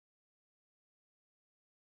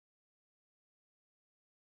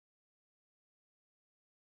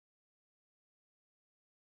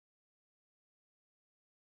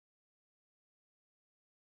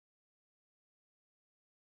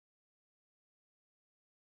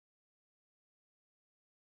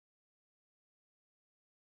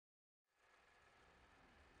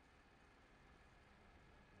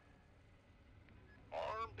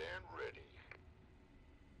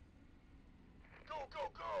go,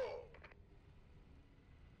 go!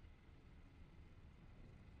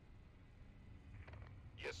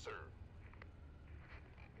 Yes, sir.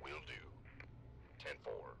 Will do.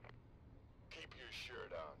 10-4. Keep your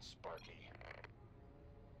shirt on, Sparky.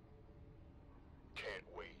 Can't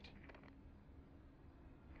wait.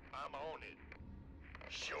 I'm on it.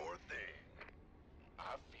 Sure thing.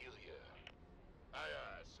 I feel ya. Aye,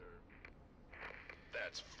 aye, sir.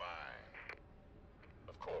 That's fine.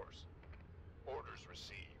 Of course. Orders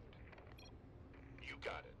received. You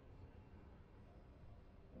got it.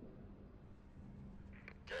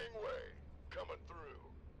 Gangway, coming through.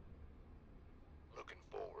 Looking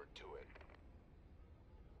forward to it.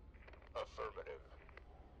 Affirmative.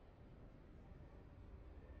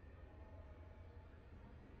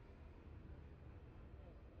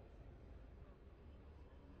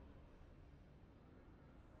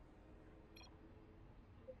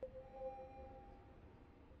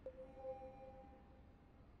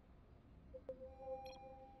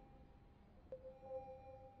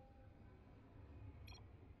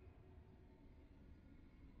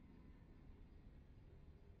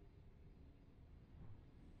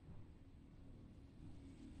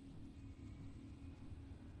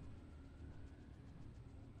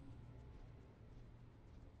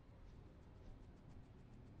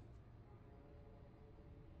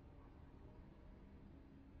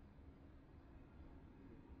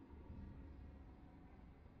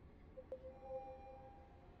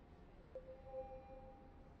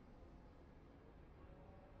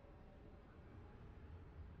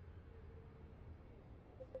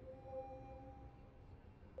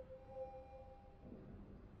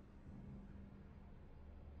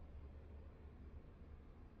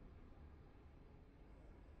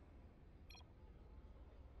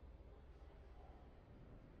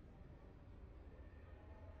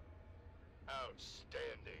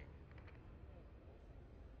 Outstanding.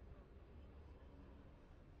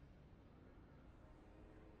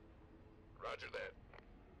 Roger that.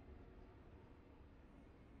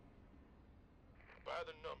 By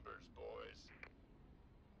the numbers, boys.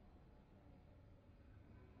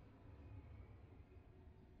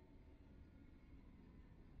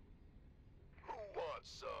 Who wants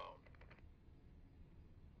some?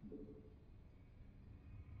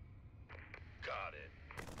 Got it.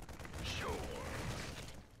 Sure.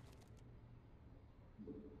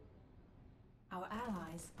 Our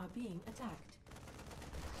allies are being attacked.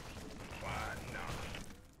 Why not?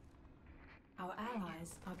 Our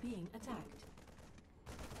allies are being attacked.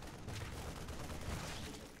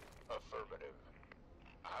 Affirmative.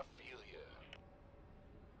 I feel ya.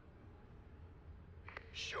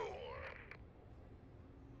 Sure.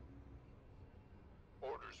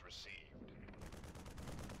 Orders received.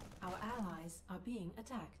 Our allies are being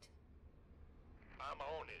attacked. I'm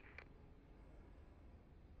on it.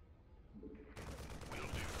 Will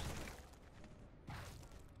do.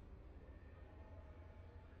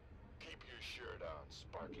 Keep your shirt on,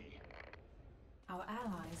 Sparky. Our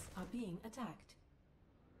allies are being attacked.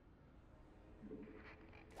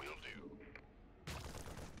 Will do.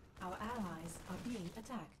 Our allies are being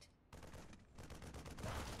attacked.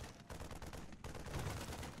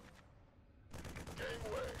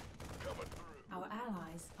 Gangway, coming through. Our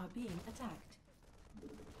allies are being attacked.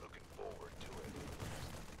 Looking forward to it.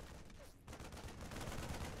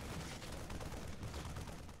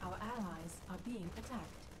 Our allies are being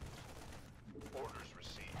attacked. Orders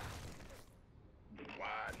received.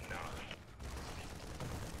 Why not?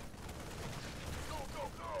 Go, go,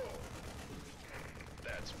 go!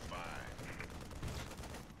 That's fine.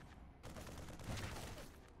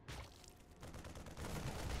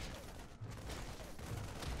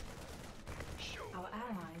 Sure. Our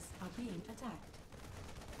allies are being attacked.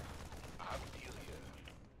 I feel ya.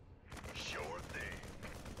 Sure thing.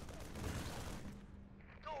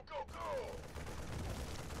 Go, go, go!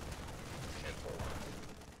 10-4.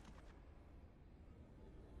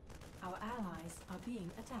 Our allies are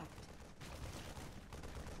being attacked.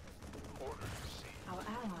 Orders received. Our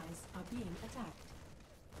allies are being attacked.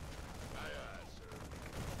 Aye, aye, sir.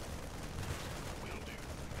 Will do.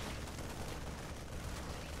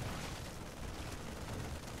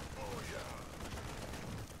 Oh, yeah.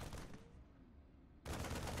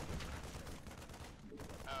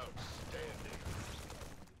 Outstanding.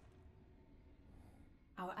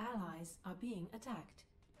 Our allies are being attacked.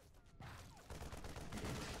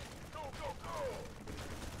 Go, go, go!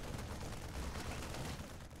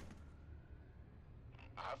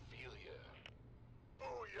 I feel ya.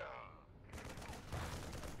 Booyah!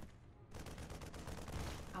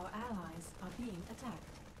 Our allies are being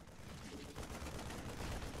attacked.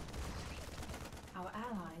 Our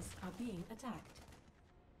allies are being attacked.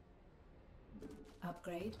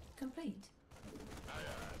 Upgrade complete. Aye,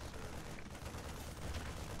 aye, sir.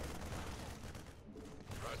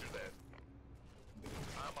 Roger that.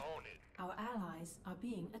 I'm on it. Our allies are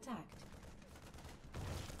being attacked.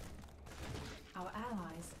 Our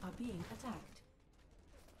allies are being attacked.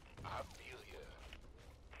 I feel you.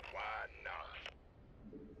 Why not?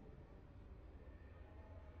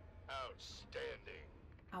 Outstanding.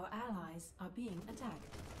 Our allies are being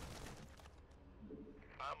attacked.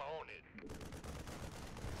 I'm on it.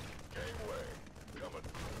 Gangway, coming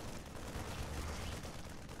through.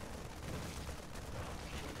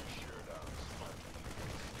 Keep your shirt on, Smoky.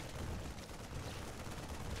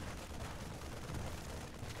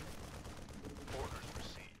 Orders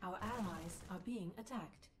received. Our allies are being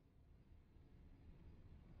attacked.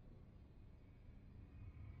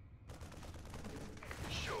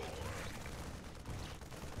 Sure.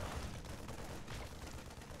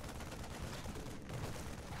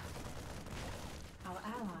 Our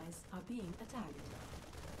allies are being attacked.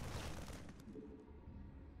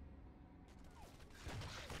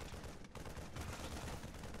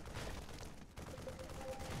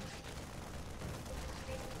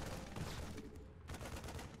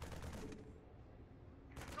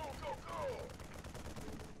 Go, go, go!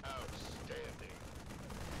 Outstanding.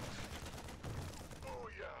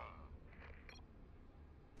 Booyah!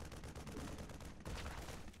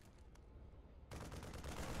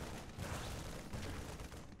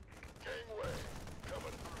 Gangway,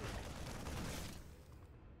 coming through.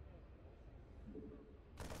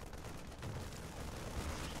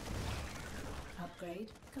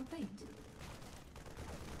 Upgrade complete.